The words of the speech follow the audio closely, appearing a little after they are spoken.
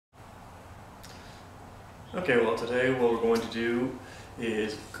Okay, well today what we're going to do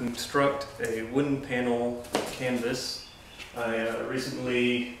is construct a wooden panel canvas. I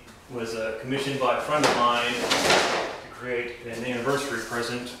recently was commissioned by a friend of mine to create an anniversary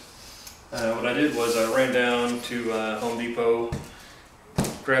present. What I did was I ran down to Home Depot,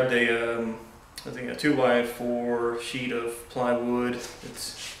 grabbed I think a 2x4 sheet of plywood.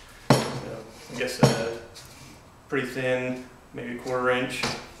 It's I guess pretty thin, maybe 1/4 inch.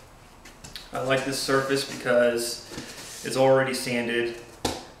 I like this surface because it's already sanded,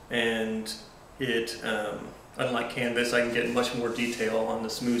 and it, unlike canvas, I can get much more detail on the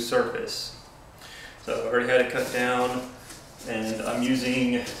smooth surface. So I already had it cut down, and I'm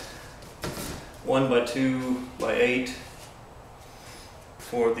using 1x2x8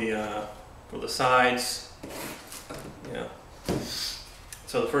 for the sides. Yeah.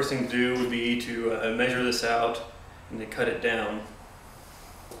 So the first thing to do would be to measure this out and then cut it down.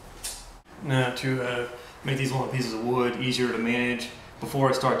 Now, to make these long pieces of wood easier to manage, before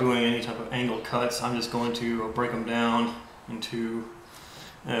I start doing any type of angled cuts, I'm just going to break them down into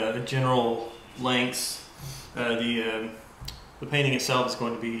general lengths. The painting itself is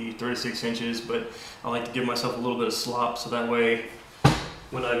going to be 36 inches, but I like to give myself a little bit of slop so that way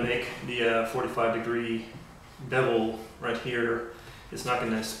when I make the 45-degree bevel right here, it's not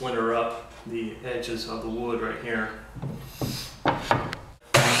going to splinter up the edges of the wood right here.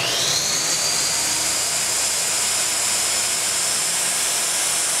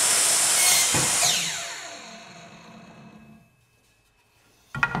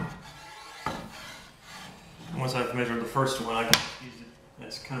 Once I've measured the first one, I can use it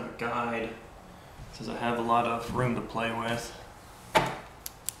as kind of a guide since I have a lot of room to play with.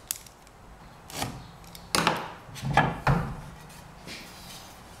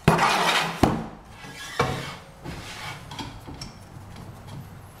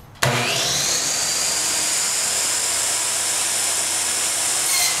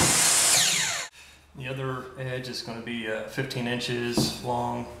 The other edge is going to be 15 inches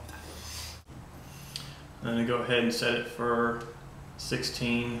long. I'm going to go ahead and set it for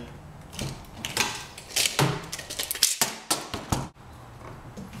 16.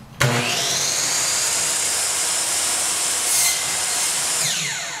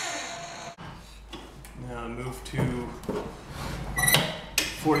 Now move to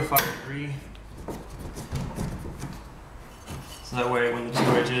 45-degree. So that way when the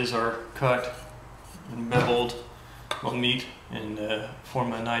two edges are cut and beveled, they'll meet and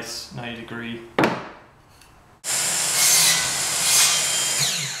form a nice 90-degree.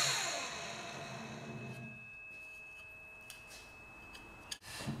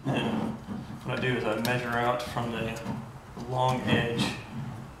 And what I do is I measure out from the long edge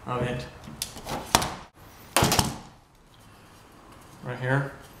of it right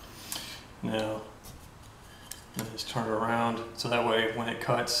here. Now I just turn it around so that way when it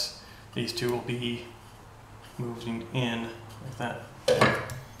cuts, these two will be moving in like that.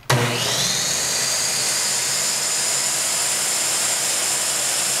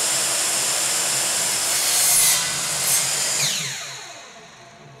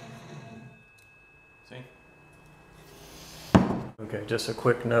 Okay, just a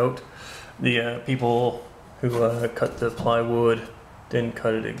quick note. The people who cut the plywood didn't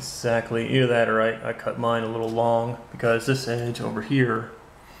cut it exactly. Either that or I cut mine a little long because this edge over here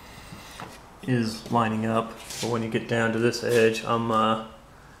is lining up. But when you get down to this edge, I'm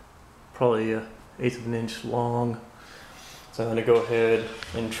probably 1/8 of an inch long. So I'm going to go ahead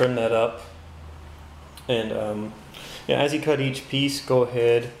and trim that up. And yeah, as you cut each piece, go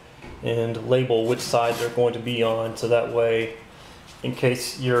ahead and label which side they're going to be on, so that way in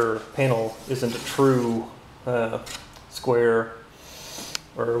case your panel isn't a true square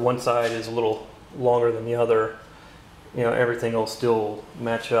or one side is a little longer than the other, you know, everything will still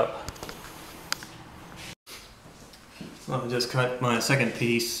match up. I just cut my second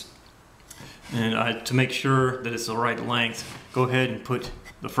piece, and to make sure that it's the right length, go ahead and put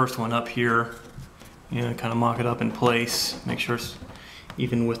the first one up here, you know, kind of mock it up in place, make sure it's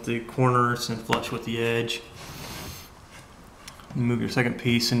even with the corners and flush with the edge. Move your second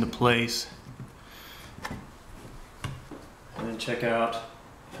piece into place, and then check out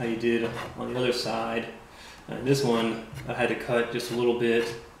how you did on the other side. This one I had to cut just a little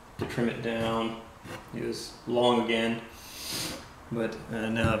bit to trim it down. It was long again, but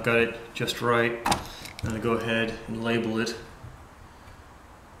now I've got it just right. I'm going to go ahead and label it.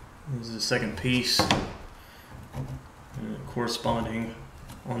 This is the second piece, corresponding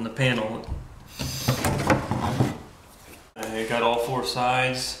on the panel. I got all 4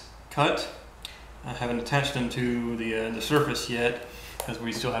 sides cut. I haven't attached them to the surface yet because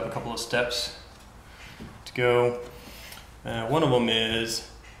we still have a couple of steps to go. One of them is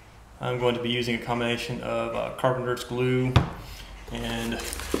I'm going to be using a combination of carpenter's glue and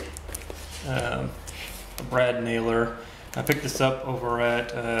a brad nailer. I picked this up over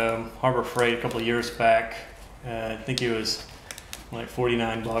at Harbor Freight a couple of years back. I think it was like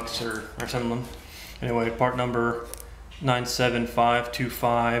 49 bucks or something. Anyway, part number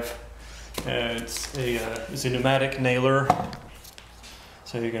 97525. It's a pneumatic nailer,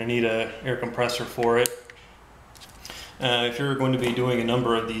 so you're going to need an air compressor for it. If you're going to be doing a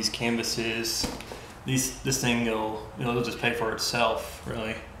number of these canvases, this thing it'll just pay for itself,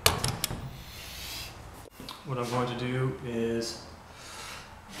 really. What I'm going to do is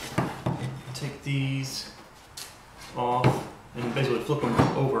take these off and basically flip them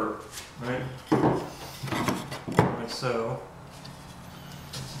over, right? Like so.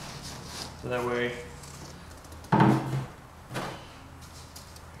 So that way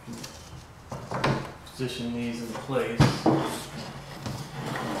position these in place.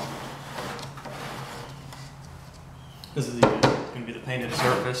 This is going to be the painted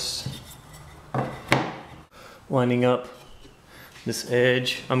surface. Lining up this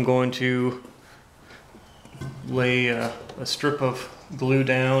edge, I'm going to lay a strip of glue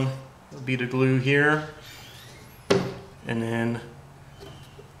down, a bead of glue here, and then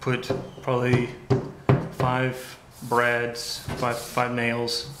put probably five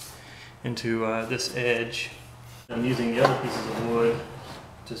nails into this edge. I'm using the other pieces of wood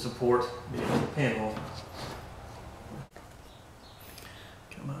to support the panel.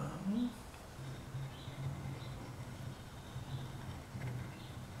 Come on.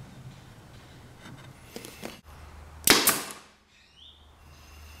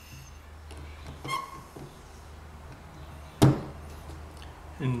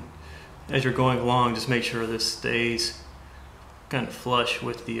 And as you're going along, just make sure this stays kind of flush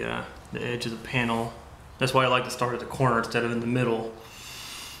with the edge of the panel. That's why I like to start at the corner instead of in the middle.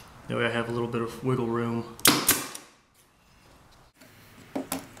 That way I have a little bit of wiggle room.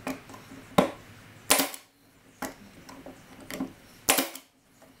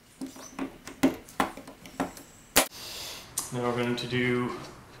 Now we're going to do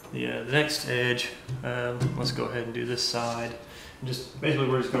the next edge. Let's go ahead and do this side. Just basically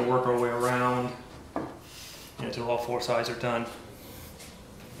we're just going to work our way around until all four sides are done.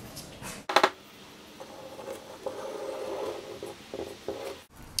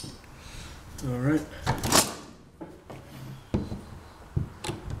 All right.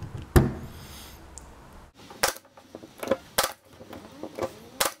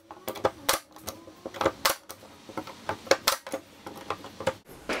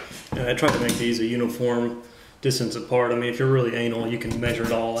 I try to make these a uniform distance apart. I mean, if you're really anal, you can measure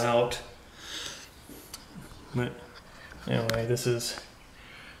it all out. But anyway, this is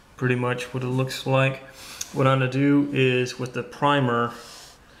pretty much what it looks like. What I'm gonna do is with the primer,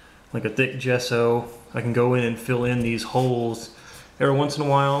 like a thick gesso, I can go in and fill in these holes. Every once in a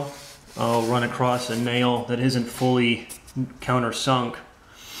while, I'll run across a nail that isn't fully countersunk.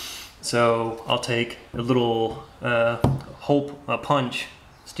 So I'll take a little punch,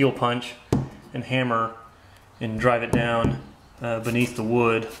 steel punch, and hammer and drive it down beneath the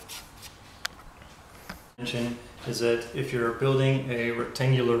wood. Is that if you're building a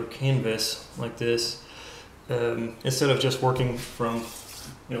rectangular canvas like this, instead of just working from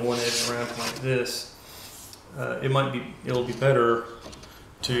one edge around like this, it'll be better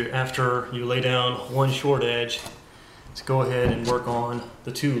to, after you lay down one short edge, to go ahead and work on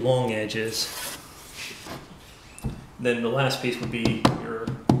the two long edges. Then the last piece would be your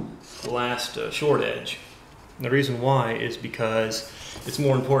last short edge. And the reason why is because it's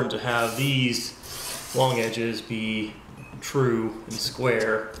more important to have these long edges be true and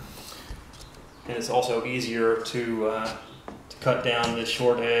square, and it's also easier to cut down this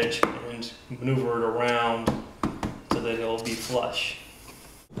short edge and maneuver it around so that it'll be flush.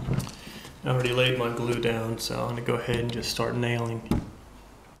 I already laid my glue down, so I'm going to go ahead and just start nailing.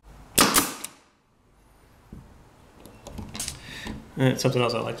 And something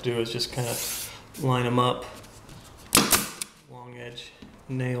else I like to do is just kind of line them up, long edge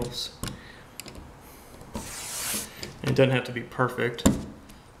nails. And it doesn't have to be perfect.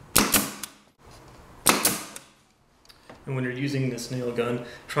 And when you're using this nail gun,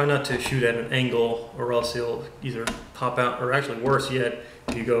 try not to shoot at an angle, or else it'll either pop out, or actually worse yet,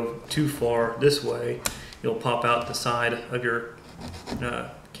 if you go too far this way, you'll pop out the side of your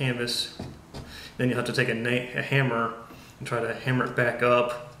canvas. Then you'll have to take a hammer and try to hammer it back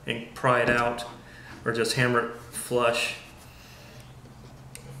up and pry it out, or just hammer it flush.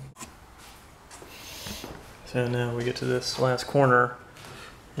 So now we get to this last corner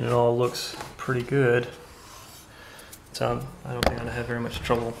and it all looks pretty good. So I don't think I'm gonna have very much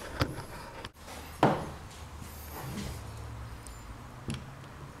trouble.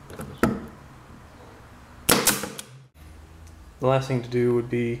 The last thing to do would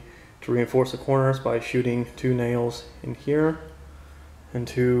be to reinforce the corners by shooting 2 nails in here and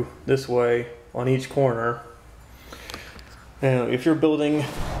 2 this way on each corner. Now, if you're building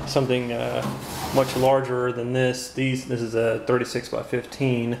something much larger than this is a 36 by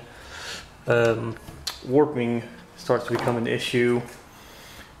 15, warping starts to become an issue.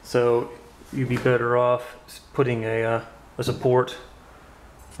 So you'd be better off putting a support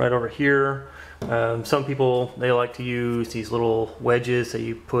right over here. Some people, they like to use these little wedges that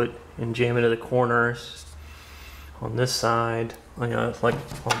you put and jam into the corners on this side, like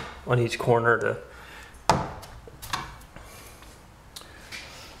on each corner to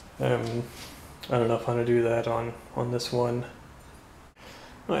I don't know if I'm going to do that on this one.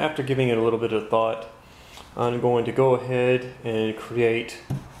 After giving it a little bit of thought, I'm going to go ahead and create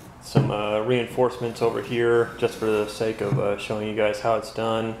some reinforcements over here just for the sake of showing you guys how it's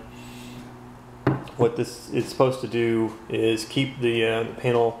done. What this is supposed to do is keep the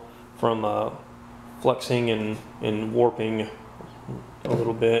panel from flexing and warping a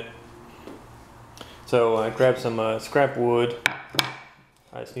little bit. So I grabbed some scrap wood.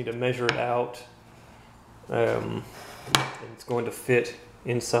 I just need to measure it out. It's going to fit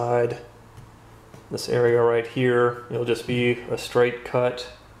inside this area right here. It'll just be a straight cut,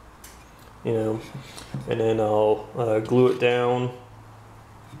 and then I'll glue it down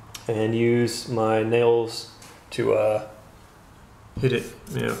and use my nails to hit it,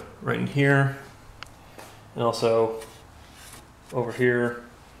 right in here, and also over here,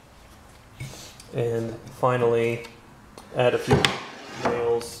 and finally add a few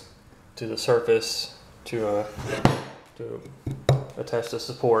nails to the surface to attach the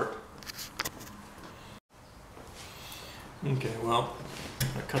support. Okay, well,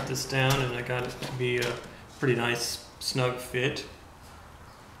 I cut this down and I got it to be a pretty nice snug fit.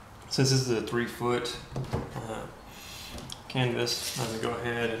 Since this is a 3-foot canvas, I'm going to go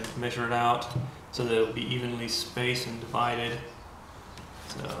ahead and measure it out so that it'll be evenly spaced and divided.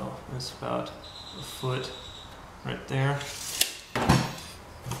 So it's about a foot right there. I'm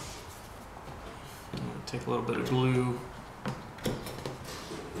going to take a little bit of glue.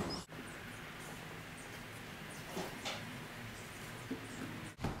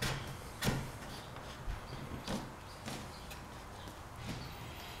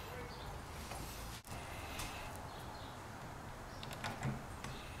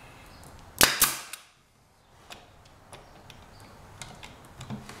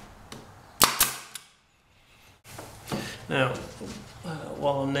 Now,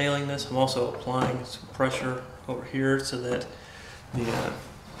 while I'm nailing this, I'm also applying some pressure over here so that the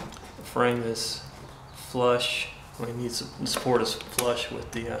frame is flush. The support is flush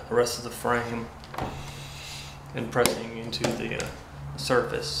with the rest of the frame and pressing into the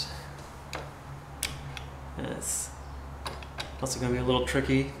surface. And it's also going to be a little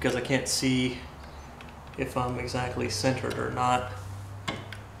tricky because I can't see if I'm exactly centered or not.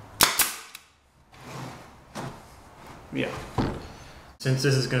 Yeah. Since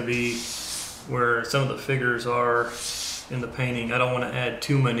this is going to be where some of the figures are in the painting, I don't want to add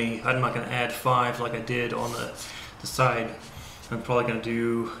too many. I'm not going to add 5 like I did on the side. I'm probably going to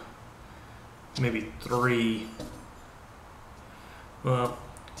do maybe 3. Well,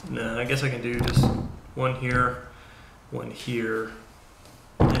 no, I guess I can do just 1 here, 1 here.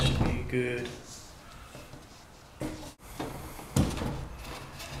 That should be good.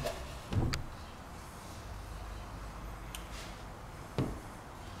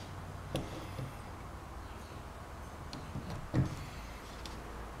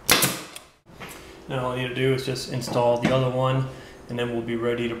 Now all I need to do is just install the other one and then we'll be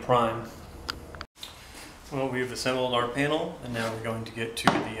ready to prime. Well, we've assembled our panel and now we're going to get to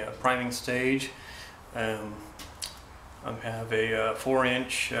the priming stage. I have a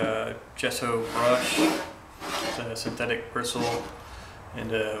 4-inch gesso brush, it's a synthetic bristle,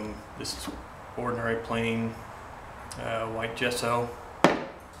 and this ordinary plain white gesso.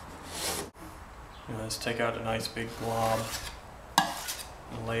 Let's take out a nice big glob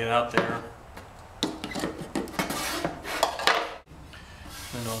and lay it out there.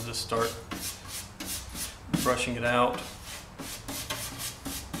 And I'll just start brushing it out.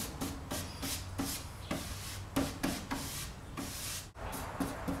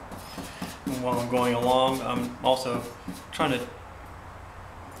 And while I'm going along, I'm also trying to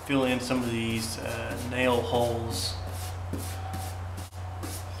fill in some of these nail holes.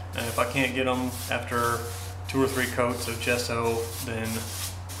 And if I can't get them after 2 or 3 coats of gesso, then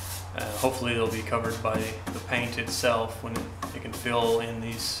Hopefully they'll be covered by the paint itself when it can fill in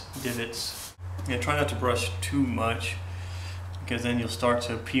these divots. Yeah, try not to brush too much, because then you'll start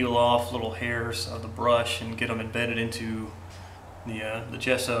to peel off little hairs of the brush and get them embedded into the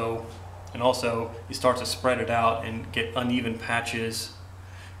gesso, and also you start to spread it out and get uneven patches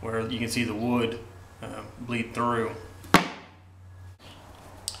where you can see the wood bleed through.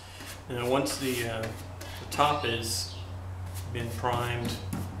 And once the top has been primed,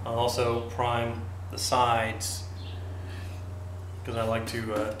 I'll also prime the sides, because I like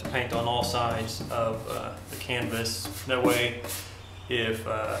to paint on all sides of the canvas. That way,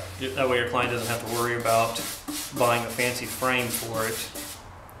 that way your client doesn't have to worry about buying a fancy frame for it.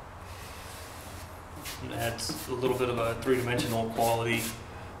 It adds a little bit of a three-dimensional quality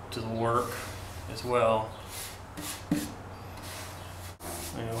to the work as well.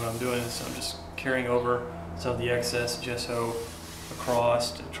 What I'm doing is I'm just carrying over some of the excess gesso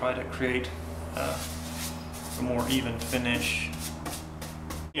across to try to create a more even finish.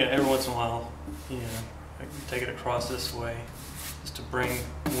 Yeah, every once in a while, I can take it across this way just to bring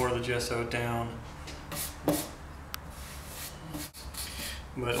more of the gesso down.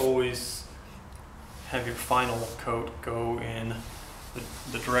 But always have your final coat go in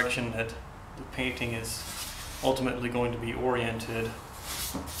the direction that the painting is ultimately going to be oriented.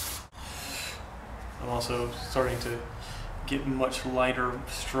 I'm also starting to get much lighter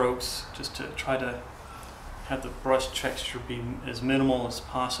strokes just to try to have the brush texture be as minimal as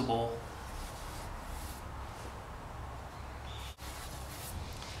possible.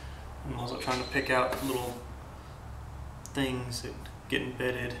 I'm also trying to pick out little things that get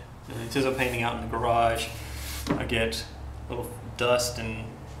embedded. Since I'm painting out in the garage, I get little dust and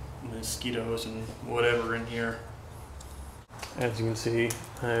mosquitoes and whatever in here. As you can see,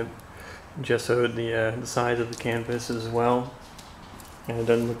 I gessoed the sides of the canvas as well, and it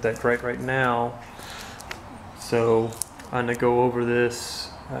doesn't look that great right now. So I'm going to go over this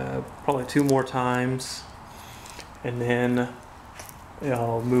probably 2 more times, and then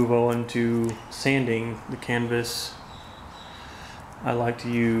I'll move on to sanding the canvas. I like to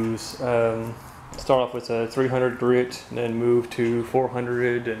use, start off with a 300 grit, and then move to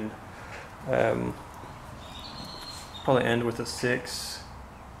 400, and probably end with a 6.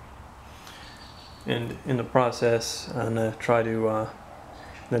 And in the process, I'm going to try to,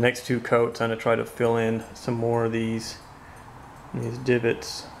 the next 2 coats, I'm going to try to fill in some more of these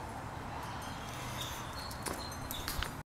divots.